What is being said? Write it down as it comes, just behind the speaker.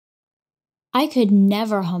I could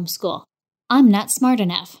never homeschool. I'm not smart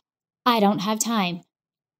enough. I don't have time.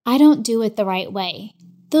 I don't do it the right way.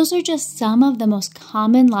 Those are just some of the most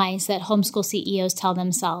common lies that homeschool CEOs tell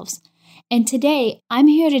themselves. And today, I'm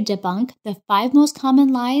here to debunk the 5 most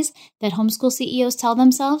common lies that homeschool CEOs tell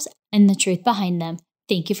themselves and the truth behind them.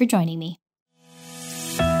 Thank you for joining me.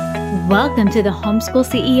 Welcome to the Homeschool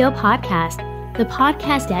CEO Podcast, the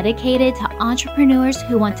podcast dedicated to entrepreneurs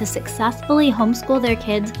who want to successfully homeschool their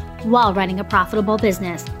kids while running a profitable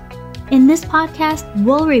business. In this podcast,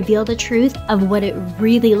 we'll reveal the truth of what it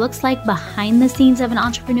really looks like behind the scenes of an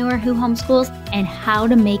entrepreneur who homeschools and how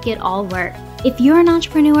to make it all work. If you're an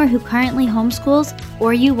entrepreneur who currently homeschools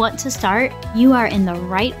or you want to start, you are in the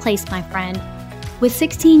right place, my friend. With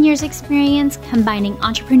 16 years experience combining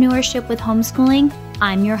entrepreneurship with homeschooling,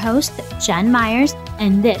 I'm your host, Jen Myers,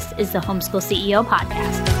 and this is the Homeschool CEO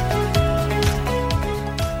Podcast.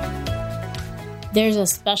 There's a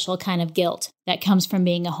special kind of guilt that comes from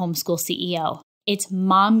being a homeschool CEO. It's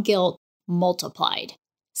mom guilt multiplied.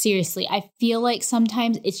 Seriously, I feel like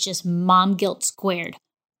sometimes it's just mom guilt squared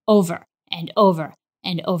over and over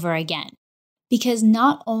and over again. Because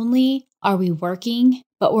not only are we working,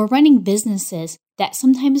 but we're running businesses that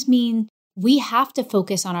sometimes mean we have to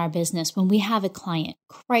focus on our business when we have a client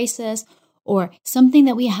crisis or something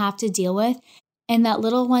that we have to deal with. And that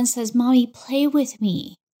little one says, "Mommy, play with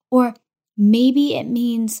me." Or maybe it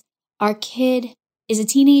means our kid is a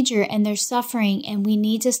teenager and they're suffering and we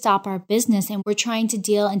need to stop our business and we're trying to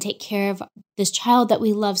deal and take care of this child that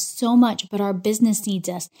we love so much, but our business needs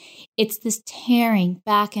us. It's this tearing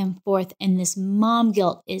back and forth, and this mom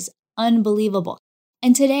guilt is unbelievable.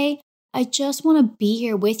 And today, I just want to be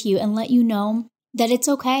here with you and let you know that it's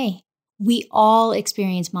okay. We all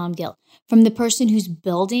experience mom guilt, from the person who's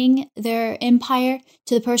building their empire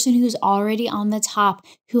to the person who's already on the top,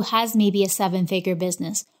 who has maybe a 7-figure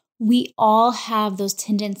business. We all have those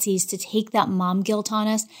tendencies to take that mom guilt on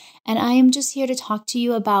us. And I am just here to talk to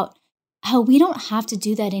you about how we don't have to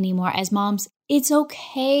do that anymore as moms. It's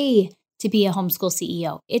okay to be a homeschool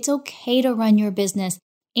CEO. It's okay to run your business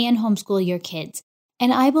and homeschool your kids.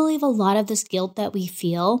 And I believe a lot of this guilt that we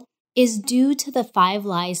feel is due to the 5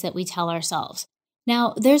 lies that we tell ourselves.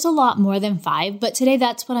 Now, there's a lot more than 5, but today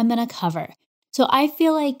that's what I'm going to cover. So I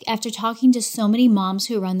feel like after talking to so many moms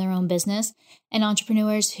who run their own business and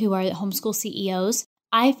entrepreneurs who are homeschool CEOs,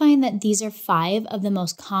 I find that these are 5 of the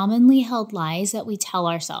most commonly held lies that we tell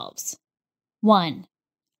ourselves. 1,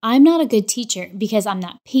 I'm not a good teacher because I'm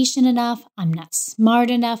not patient enough, I'm not smart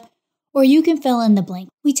enough, or you can fill in the blank.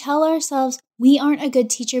 We tell ourselves we aren't a good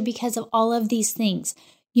teacher because of all of these things.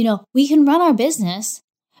 You know, we can run our business,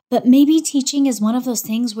 but maybe teaching is one of those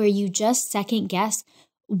things where you just second guess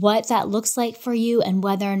what that looks like for you and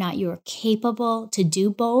whether or not you're capable to do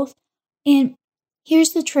both. And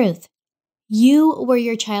here's the truth. You were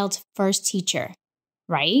your child's first teacher,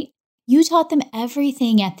 right? You taught them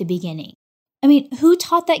everything at the beginning. I mean, who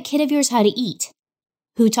taught that kid of yours how to eat?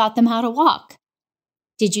 Who taught them how to walk?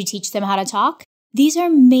 Did you teach them how to talk? These are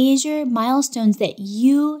major milestones that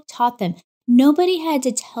you taught them. Nobody had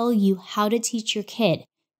to tell you how to teach your kid.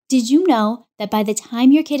 Did you know that by the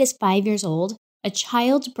time your kid is 5 years old, a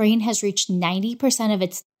child's brain has reached 90% of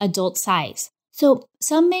its adult size? So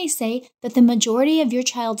some may say that the majority of your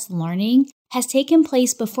child's learning has taken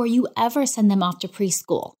place before you ever send them off to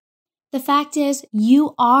preschool. The fact is,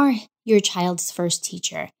 you are your child's first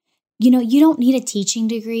teacher. You know, you don't need a teaching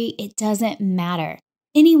degree. It doesn't matter.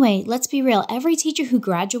 Anyway, let's be real. Every teacher who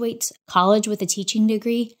graduates college with a teaching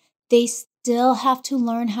degree, they still have to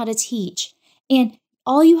learn how to teach. And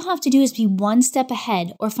all you have to do is be one step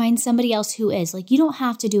ahead or find somebody else who is. Like, you don't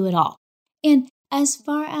have to do it all. And as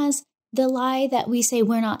far as the lie that we say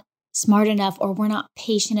we're not smart enough or we're not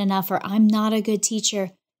patient enough or I'm not a good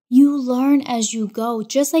teacher, you learn as you go.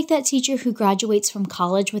 Just like that teacher who graduates from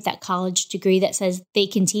college with that college degree that says they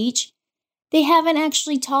can teach, they haven't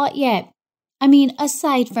actually taught yet. I mean,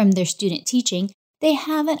 aside from their student teaching, they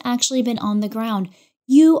haven't actually been on the ground.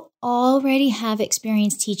 You already have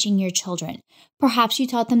experience teaching your children. Perhaps you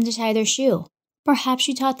taught them to tie their shoe. Perhaps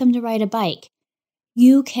you taught them to ride a bike.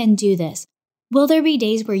 You can do this. Will there be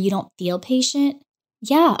days where you don't feel patient?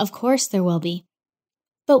 Yeah, of course there will be.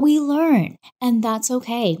 But we learn, and that's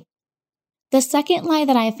okay. The second lie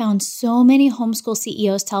that I have found so many homeschool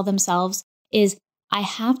CEOs tell themselves is, I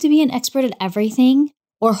have to be an expert at everything,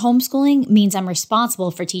 or homeschooling means I'm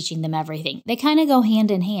responsible for teaching them everything. They kind of go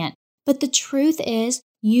hand in hand. But the truth is,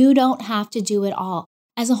 you don't have to do it all.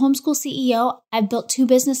 As a homeschool CEO, I've built 2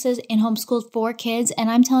 businesses and homeschooled 4 kids, and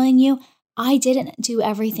I'm telling you, I didn't do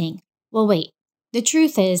everything. Well, wait. The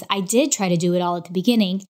truth is, I did try to do it all at the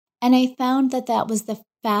beginning, and I found that that was the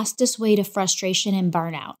fastest way to frustration and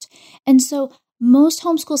burnout. And so most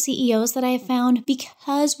homeschool CEOs that I have found,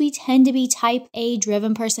 because we tend to be type A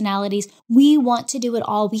driven personalities, we want to do it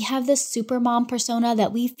all. We have this super mom persona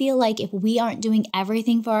that we feel like if we aren't doing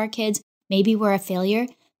everything for our kids, maybe we're a failure.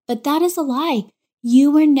 But that is a lie.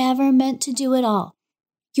 You were never meant to do it all.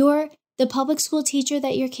 The public school teacher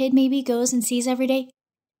that your kid maybe goes and sees every day,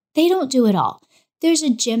 they don't do it all. There's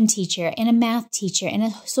a gym teacher and a math teacher and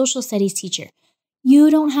a social studies teacher.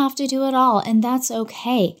 You don't have to do it all, and that's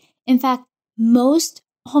okay. In fact, most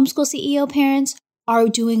homeschool CEO parents are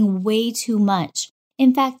doing way too much.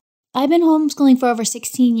 In fact, I've been homeschooling for over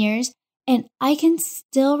 16 years, and I can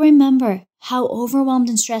still remember how overwhelmed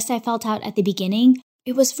and stressed I felt out at the beginning.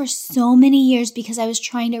 It was for so many years because I was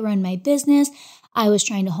trying to run my business. I was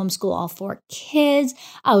trying to homeschool all 4 kids.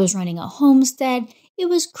 I was running a homestead. It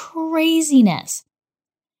was craziness.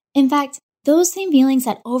 In fact, those same feelings,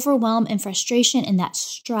 that overwhelm and frustration and that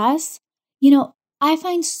stress, I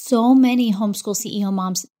find so many homeschool CEO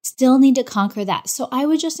moms still need to conquer that. So I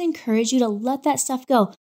would just encourage you to let that stuff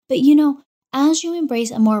go. But as you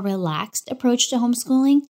embrace a more relaxed approach to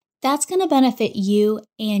homeschooling, that's going to benefit you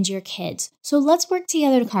and your kids. So let's work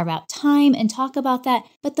together to carve out time and talk about that.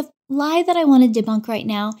 But the lie that I want to debunk right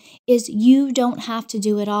now is you don't have to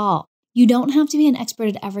do it all. You don't have to be an expert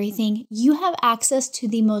at everything. You have access to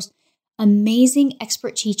the most amazing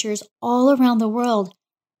expert teachers all around the world.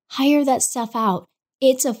 Hire that stuff out.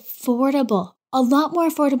 It's affordable, a lot more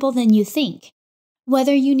affordable than you think.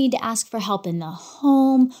 Whether you need to ask for help in the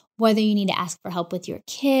home, whether you need to ask for help with your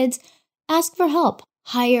kids, ask for help,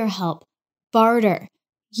 hire help, barter.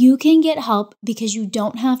 You can get help because you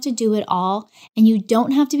don't have to do it all and you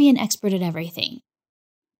don't have to be an expert at everything.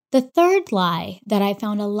 The third lie that I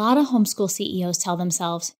found a lot of homeschool CEOs tell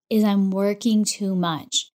themselves is I'm working too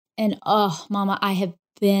much. And mama, I have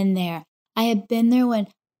been there. I have been there when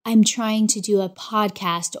I'm trying to do a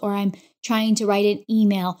podcast or I'm trying to write an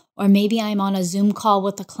email or maybe I'm on a Zoom call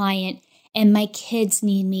with a client and my kids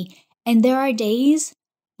need me. And there are days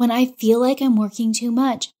when I feel like I'm working too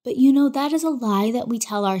much. But that is a lie that we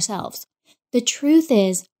tell ourselves. The truth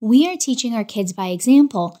is we are teaching our kids by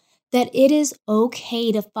example that it is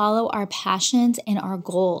okay to follow our passions and our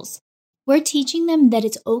goals. We're teaching them that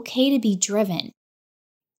it's okay to be driven.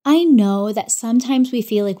 I know that sometimes we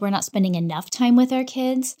feel like we're not spending enough time with our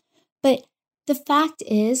kids, but the fact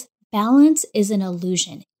is, balance is an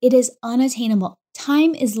illusion. It is unattainable.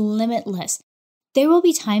 Time is limitless. There will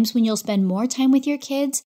be times when you'll spend more time with your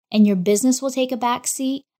kids and your business will take a back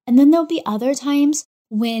seat, and then there'll be other times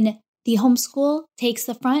when the homeschool takes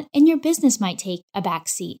the front and your business might take a back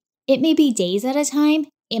seat. It may be days at a time.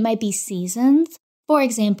 It might be seasons. For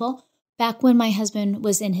example, back when my husband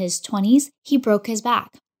was in his 20s, he broke his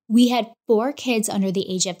back. We had 4 kids under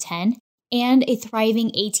the age of 10 and a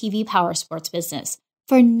thriving ATV power sports business.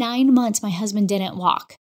 For 9 months, my husband didn't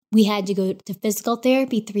walk. We had to go to physical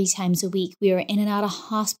therapy 3 times a week. We were in and out of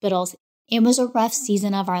hospitals. It was a rough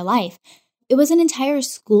season of our life. It was an entire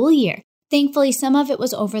school year. Thankfully, some of it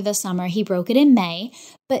was over the summer. He broke it in May.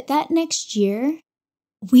 But that next year,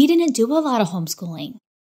 we didn't do a lot of homeschooling.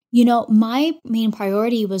 My main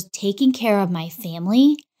priority was taking care of my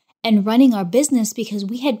family and running our business because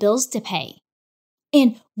we had bills to pay.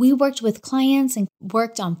 And we worked with clients and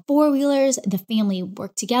worked on 4-wheelers. The family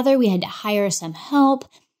worked together. We had to hire some help.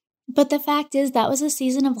 But the fact is that was a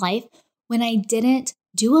season of life when I didn't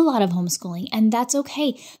do a lot of homeschooling, and that's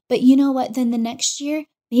okay. But you know what? Then the next year,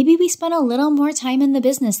 maybe we spent a little more time in the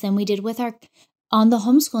business than we did on the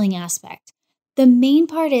homeschooling aspect. The main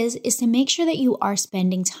part is to make sure that you are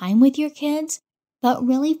spending time with your kids, but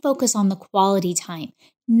really focus on the quality time,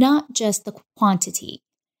 not just the quantity.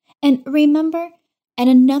 And remember, and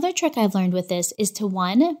another trick I've learned with this is to,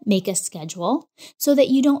 1, make a schedule so that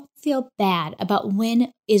you don't feel bad about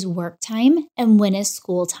when is work time and when is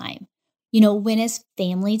school time. When is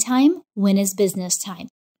family time, when is business time.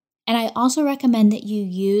 And I also recommend that you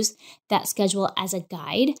use that schedule as a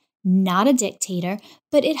guide, not a dictator,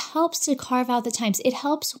 but it helps to carve out the times. It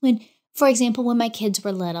helps when, for example, when my kids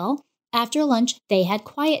were little, after lunch, they had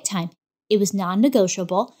quiet time. It was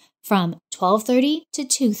non-negotiable from 12:30 to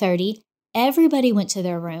 2:30. Everybody went to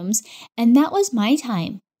their rooms, and that was my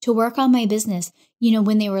time to work on my business.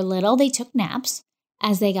 When they were little, they took naps.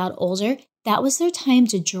 As they got older, that was their time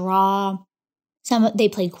to draw. They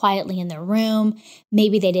played quietly in their room.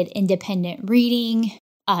 Maybe they did independent reading.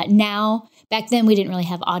 Back then we didn't really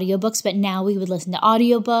have audiobooks, but now we would listen to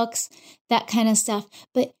audiobooks, that kind of stuff.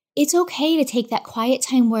 But it's okay to take that quiet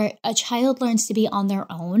time where a child learns to be on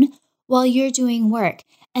their own while you're doing work.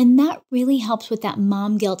 And that really helps with that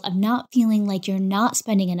mom guilt of not feeling like you're not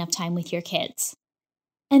spending enough time with your kids.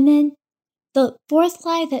 And then the fourth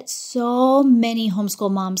lie that so many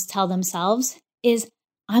homeschool moms tell themselves is,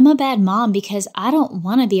 I'm a bad mom because I don't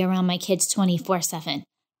want to be around my kids 24/7.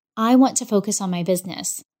 I want to focus on my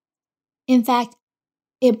business. In fact,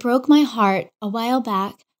 it broke my heart a while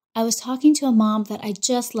back. I was talking to a mom that I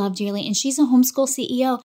just love dearly, and she's a homeschool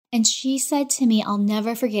CEO. And she said to me, I'll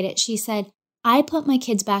never forget it. She said, I put my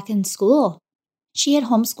kids back in school. She had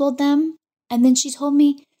homeschooled them. And then she told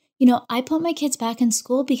me, I put my kids back in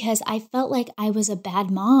school because I felt like I was a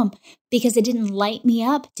bad mom because it didn't light me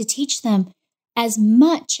up to teach them as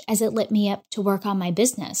much as it lit me up to work on my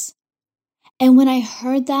business. And when I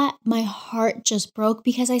heard that, my heart just broke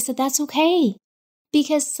because I said, that's okay.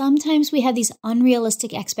 Because sometimes we have these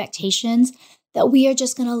unrealistic expectations that we are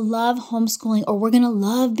just going to love homeschooling or we're going to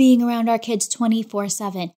love being around our kids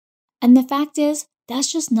 24/7. And the fact is,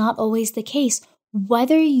 that's just not always the case.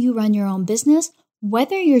 Whether you run your own business,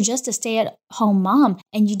 whether you're just a stay-at-home mom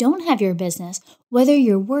and you don't have your business, whether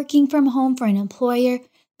you're working from home for an employer,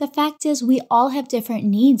 the fact is we all have different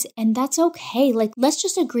needs and that's okay. Let's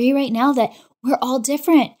just agree right now that we're all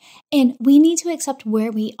different and we need to accept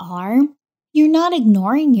where we are. You're not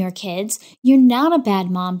ignoring your kids. You're not a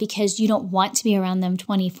bad mom because you don't want to be around them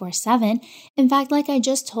 24/7. In fact, like I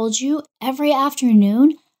just told you, every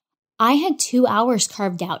afternoon, I had 2 hours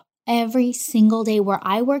carved out every single day where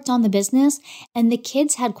I worked on the business and the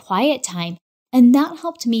kids had quiet time. And that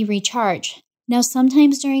helped me recharge. Now,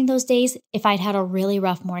 sometimes during those days, if I'd had a really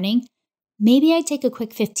rough morning, maybe I'd take a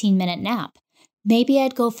quick 15-minute nap. Maybe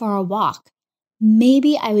I'd go for a walk.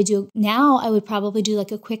 Maybe I would probably do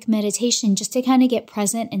like a quick meditation just to kind of get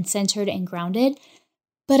present and centered and grounded.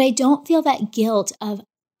 But I don't feel that guilt of,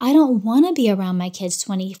 I don't want to be around my kids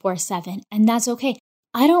 24/7. And that's okay.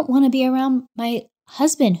 I don't want to be around my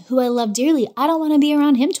husband who I love dearly. I don't want to be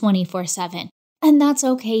around him 24/7. And that's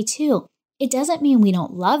okay too. It doesn't mean we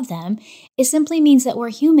don't love them. It simply means that we're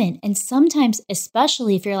human. And sometimes,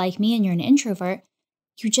 especially if you're like me and you're an introvert,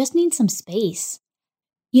 you just need some space.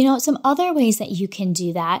 Some other ways that you can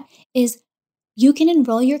do that is you can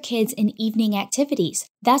enroll your kids in evening activities.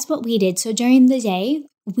 That's what we did. So during the day,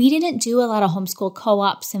 we didn't do a lot of homeschool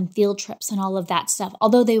co-ops and field trips and all of that stuff.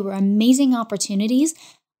 Although they were amazing opportunities,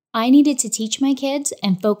 I needed to teach my kids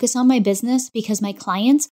and focus on my business because my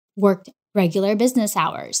clients worked regular business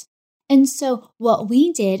hours. And so what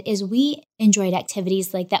we did is we enjoyed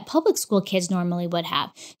activities like that public school kids normally would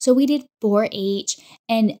have. So we did 4-H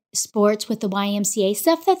and sports with the YMCA,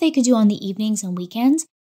 stuff that they could do on the evenings and weekends.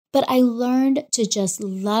 But I learned to just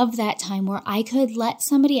love that time where I could let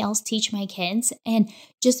somebody else teach my kids and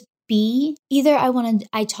just be either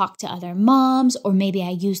I talked to other moms or maybe I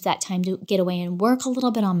used that time to get away and work a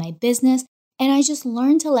little bit on my business. And I just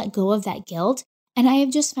learned to let go of that guilt. And I have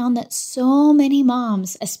just found that so many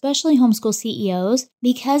moms, especially homeschool CEOs,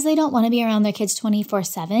 because they don't want to be around their kids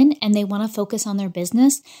 24/7 and they want to focus on their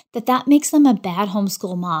business, that makes them a bad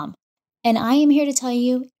homeschool mom. And I am here to tell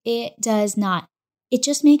you, it does not. It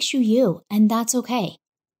just makes you you, and that's okay.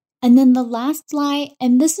 And then the last lie,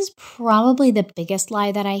 and this is probably the biggest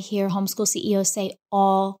lie that I hear homeschool CEOs say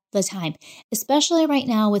all the time, especially right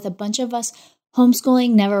now with a bunch of us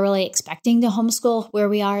homeschooling, never really expecting to homeschool where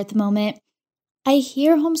we are at the moment. I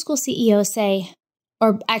hear homeschool CEOs say,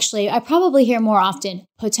 or actually, I probably hear more often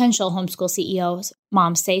potential homeschool CEOs,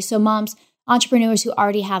 moms say, so moms, entrepreneurs who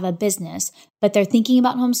already have a business, but they're thinking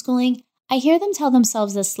about homeschooling, I hear them tell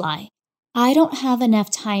themselves this lie. I don't have enough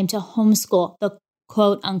time to homeschool the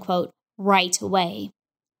quote unquote right way.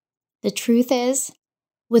 The truth is,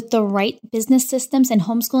 with the right business systems and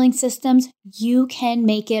homeschooling systems, you can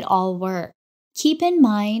make it all work. Keep in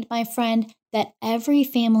mind, my friend, that every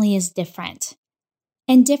family is different.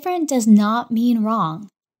 And different does not mean wrong.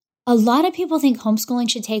 A lot of people think homeschooling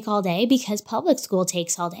should take all day because public school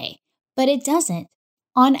takes all day, but it doesn't.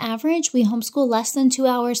 On average, we homeschool less than 2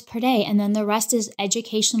 hours per day, and then the rest is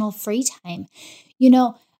educational free time.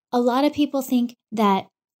 A lot of people think that,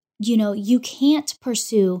 you can't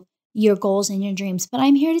pursue your goals and your dreams, but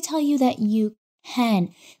I'm here to tell you that you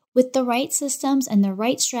can. With the right systems and the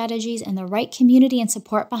right strategies and the right community and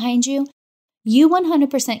support behind you, you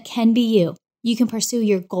 100% can be you. You can pursue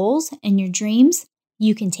your goals and your dreams.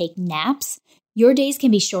 You can take naps. Your days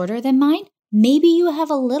can be shorter than mine. Maybe you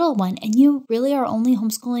have a little one and you really are only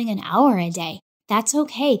homeschooling an hour a day. That's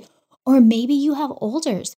okay. Or maybe you have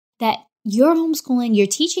olders that you're homeschooling, you're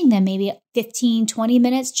teaching them maybe 15, 20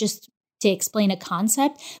 minutes just to explain a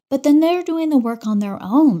concept, but then they're doing the work on their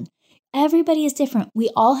own. Everybody is different.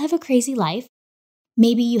 We all have a crazy life.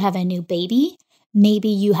 Maybe you have a new baby. Maybe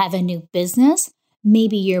you have a new business.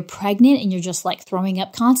 Maybe you're pregnant and you're just like throwing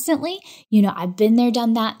up constantly. I've been there,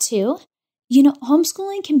 done that too.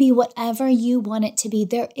 Homeschooling can be whatever you want it to be.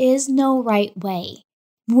 There is no right way.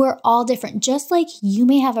 We're all different. Just like you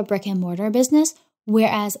may have a brick and mortar business,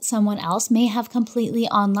 whereas someone else may have completely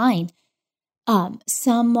online.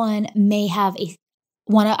 Someone may have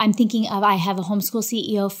I'm thinking of, I have a homeschool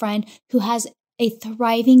CEO friend who has a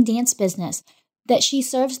thriving dance business that she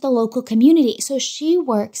serves the local community. So she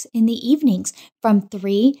works in the evenings from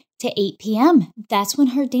 3 to 8 p.m. That's when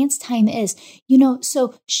her dance time is,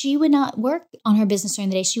 so she would not work on her business during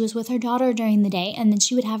the day. She was with her daughter during the day, and then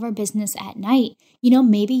she would have her business at night.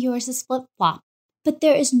 Maybe yours is flip-flop, but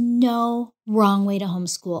there is no wrong way to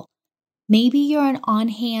homeschool. Maybe you're an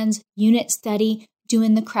on-hands unit study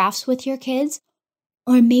doing the crafts with your kids,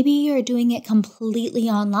 or maybe you're doing it completely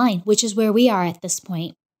online, which is where we are at this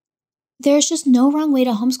point. There's just no wrong way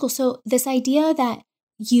to homeschool. So this idea that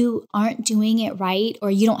you aren't doing it right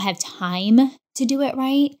or you don't have time to do it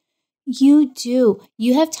right, you do.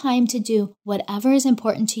 You have time to do whatever is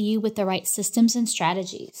important to you with the right systems and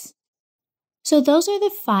strategies. So those are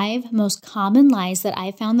the 5 most common lies that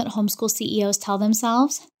I found that homeschool CEOs tell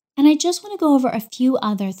themselves. And I just want to go over a few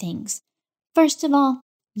other things. First of all,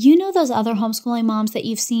 those other homeschooling moms that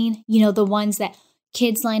you've seen, the ones that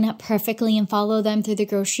kids line up perfectly and follow them through the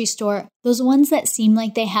grocery store, those ones that seem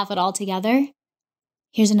like they have it all together.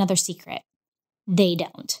 Here's another secret. They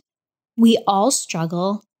don't. We all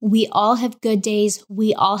struggle. We all have good days.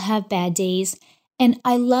 We all have bad days. And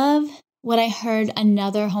I love what I heard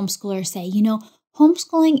another homeschooler say.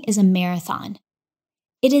 Homeschooling is a marathon.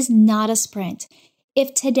 It is not a sprint.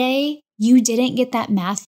 If today you didn't get that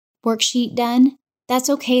math worksheet done, that's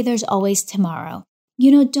okay. There's always tomorrow.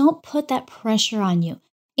 Don't put that pressure on you.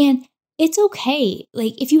 And it's okay.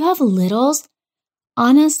 Like if you have littles,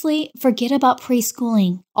 honestly, forget about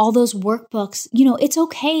preschooling, all those workbooks. It's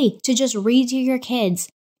okay to just read to your kids.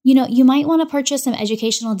 You might want to purchase some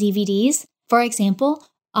educational DVDs. For example,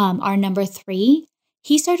 our number 3,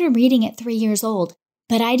 he started reading at 3 years old,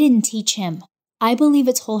 but I didn't teach him. I believe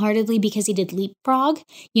it's wholeheartedly because he did Leapfrog,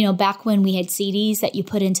 back when we had CDs that you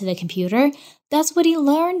put into the computer. That's what he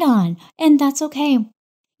learned on, and that's okay.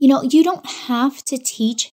 You don't have to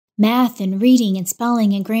teach math and reading and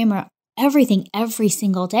spelling and grammar, everything every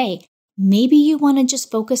single day. Maybe you want to just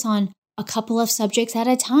focus on a couple of subjects at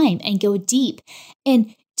a time and go deep.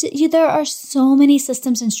 And there are so many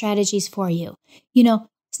systems and strategies for you.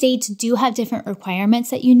 States do have different requirements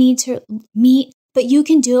that you need to meet, but you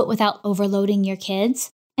can do it without overloading your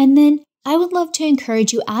kids. And then I would love to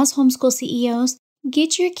encourage you as homeschool CEOs,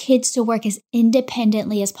 get your kids to work as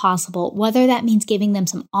independently as possible, whether that means giving them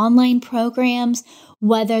some online programs,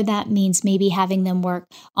 whether that means maybe having them work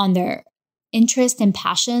on their interests and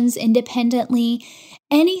passions independently.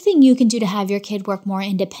 Anything you can do to have your kid work more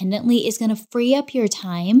independently is going to free up your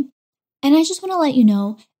time. And I just want to let you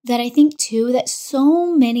know that I think too that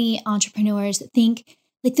so many entrepreneurs think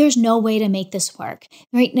like there's no way to make this work.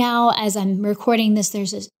 Right now, as I'm recording this,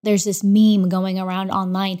 there's this meme going around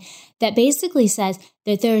online that basically says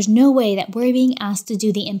that there's no way that we're being asked to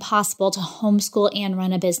do the impossible to homeschool and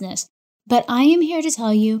run a business. But I am here to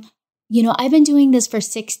tell you, I've been doing this for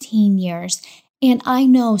 16 years, and I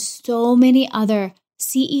know so many other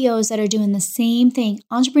CEOs that are doing the same thing,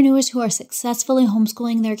 entrepreneurs who are successfully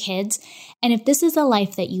homeschooling their kids. And if this is a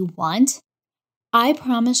life that you want, I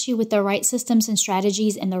promise you with the right systems and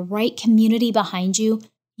strategies and the right community behind you,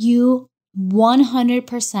 you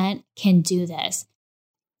 100% can do this.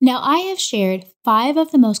 Now, I have shared 5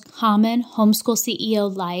 of the most common homeschool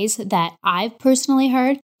CEO lies that I've personally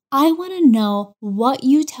heard. I want to know what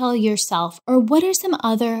you tell yourself, or what are some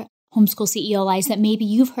other homeschool CEO lies that maybe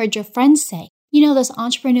you've heard your friends say. Those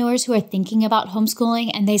entrepreneurs who are thinking about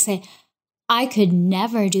homeschooling and they say, I could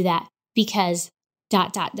never do that because ...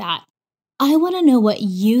 I want to know what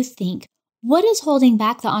you think. What is holding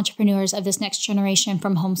back the entrepreneurs of this next generation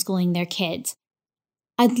from homeschooling their kids?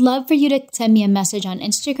 I'd love for you to send me a message on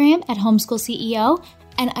Instagram at homeschoolceo,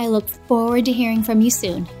 and I look forward to hearing from you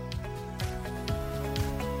soon.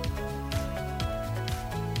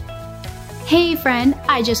 Hey friend,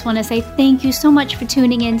 I just want to say thank you so much for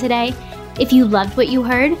tuning in today. If you loved what you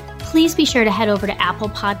heard, please be sure to head over to Apple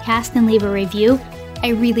Podcasts and leave a review. I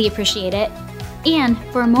really appreciate it. And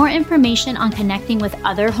for more information on connecting with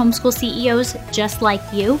other homeschool CEOs just like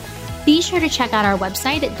you, be sure to check out our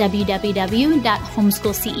website at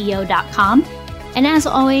www.homeschoolceo.com. And as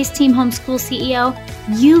always, Team Homeschool CEO,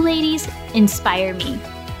 you ladies inspire me.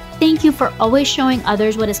 Thank you for always showing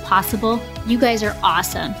others what is possible. You guys are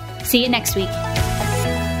awesome. See you next week.